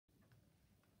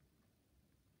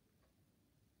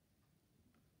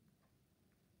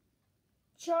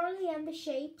Charlie and the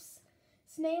Shapes,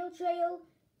 Snail Trail,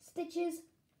 Stitches,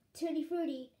 Tutti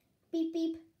Frutti, Beep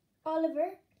Beep,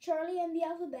 Oliver, Charlie and the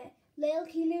Alphabet, Lail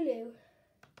Kilulu.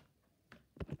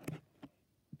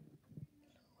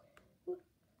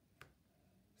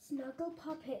 Snuggle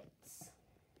Puppets.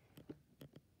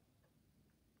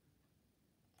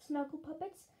 Snuggle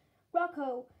Puppets,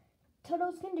 Rocco,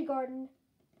 Toto's Kindergarten,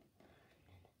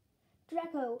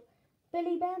 Draco,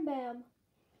 Billy Bam Bam,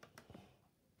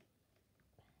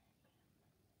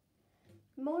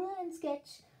 Mona and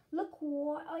Sketch, look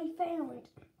what I found.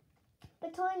 The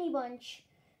Tiny Bunch,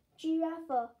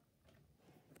 Giraffe,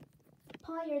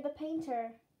 Pyre the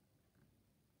Painter,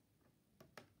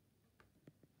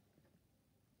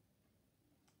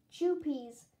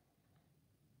 Chewpies,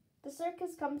 The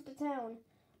Circus Comes to Town,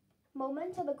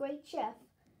 Momento the Great Chef,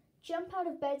 Jump Out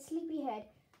of Bed Sleepyhead,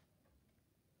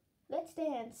 Let's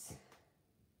Dance,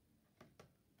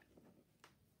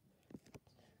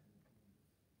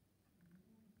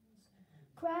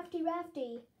 Crafty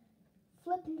Rafty,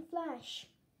 Flip and Flash,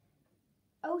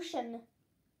 Ocean,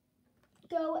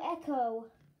 Go Echo,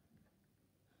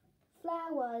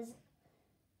 Flowers,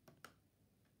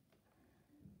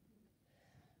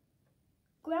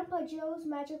 Grandpa Joe's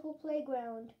Magical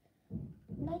Playground,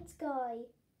 Night Sky,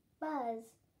 Buzz,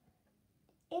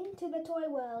 Into the Toy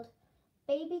World,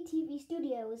 Babytv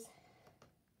Studios,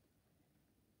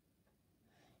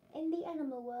 In the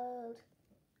Animal World,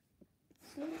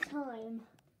 Sleep Time,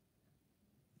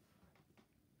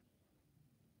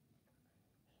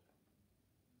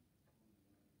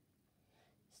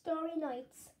 Starry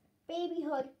Nights,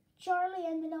 Babyhood, Charlie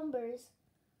and the Numbers,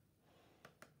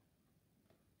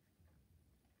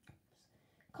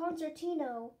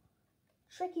 Concertino,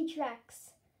 Tricky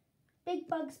Tracks, Big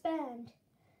Bugs Band,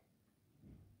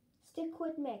 Stick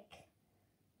with Mick,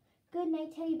 Good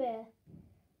Night Teddy Bear,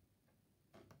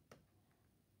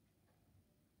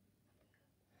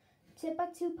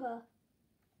 Tippa Tupa,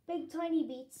 Big Tiny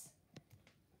Beats,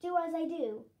 Do As I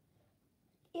Do,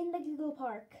 In the Giggle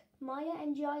Park, Maya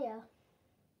and Jaya,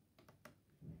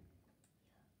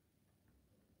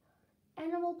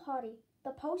 Animal Party, The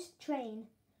Post Train,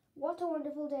 What a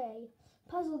Wonderful Day,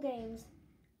 Puzzle Games,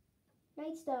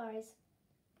 Night Stars,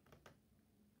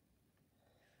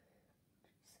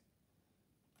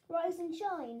 Rise and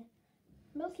Shine,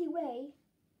 Milky Way,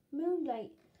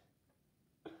 Moonlight,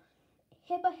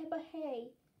 Hibba Hibba Hey,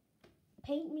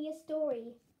 Paint Me a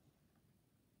Story,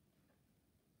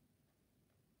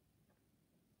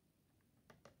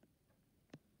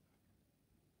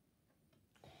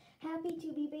 Happy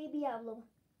to Be Baby Album,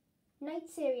 Night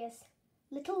Series,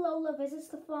 Little Lola Visits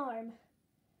the Farm,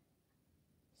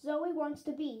 Zoe Wants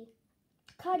to Be,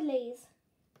 Cuddlies,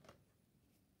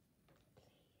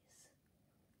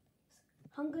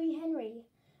 Hungry Henry,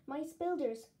 Mice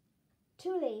Builders,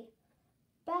 Thule,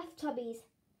 Bathtubbies,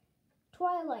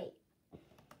 Twilight,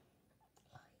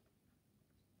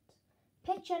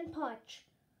 Pitch and Potch,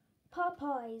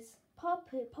 Popeyes,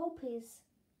 Poppies,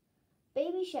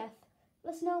 Baby Chef,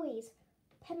 The Snowies,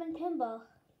 Pim and Pimble,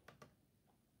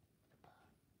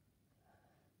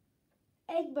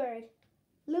 Eggbird,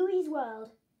 Louie's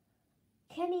World,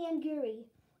 Kenny and Guri,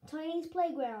 Tiny's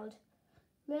Playground,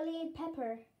 Lily and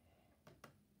Pepper,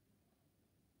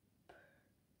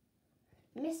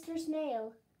 Mr.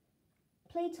 Snail,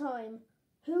 Playtime,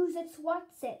 Who's It's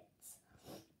What's It's,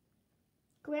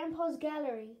 Grandpa's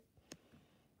Gallery,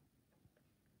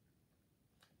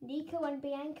 Nico and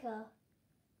Bianca,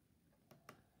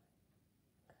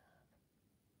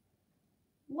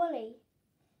 Wooly,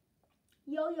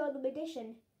 Yo-Yo the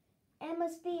Magician,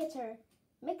 Emma's Theatre,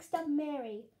 Mixed Up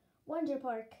Mary, Wonder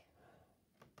Park,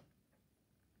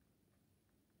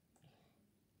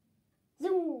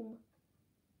 Zoom,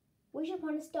 Wish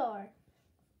Upon a Star,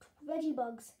 Veggie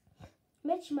Bugs,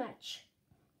 Mitch Match,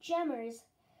 Jammers,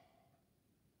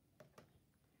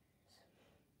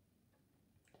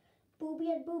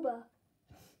 Booby and Booba,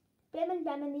 Bim and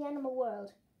Bam in the Animal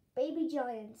World, Baby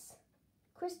Giants,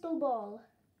 Crystal Ball,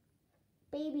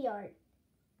 Baby Art,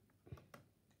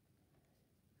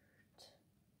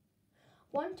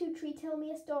 1, 2, 3, Tell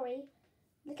Me a Story,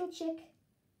 Little Chick,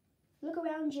 Look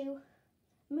Around You,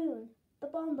 Moon, The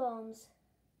Bomb Bombs,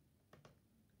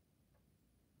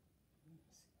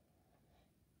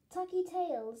 Tucky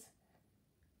Tales,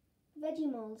 Veggie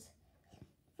Moles,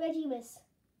 Veggie Miss,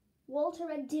 Walter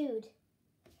and Dude,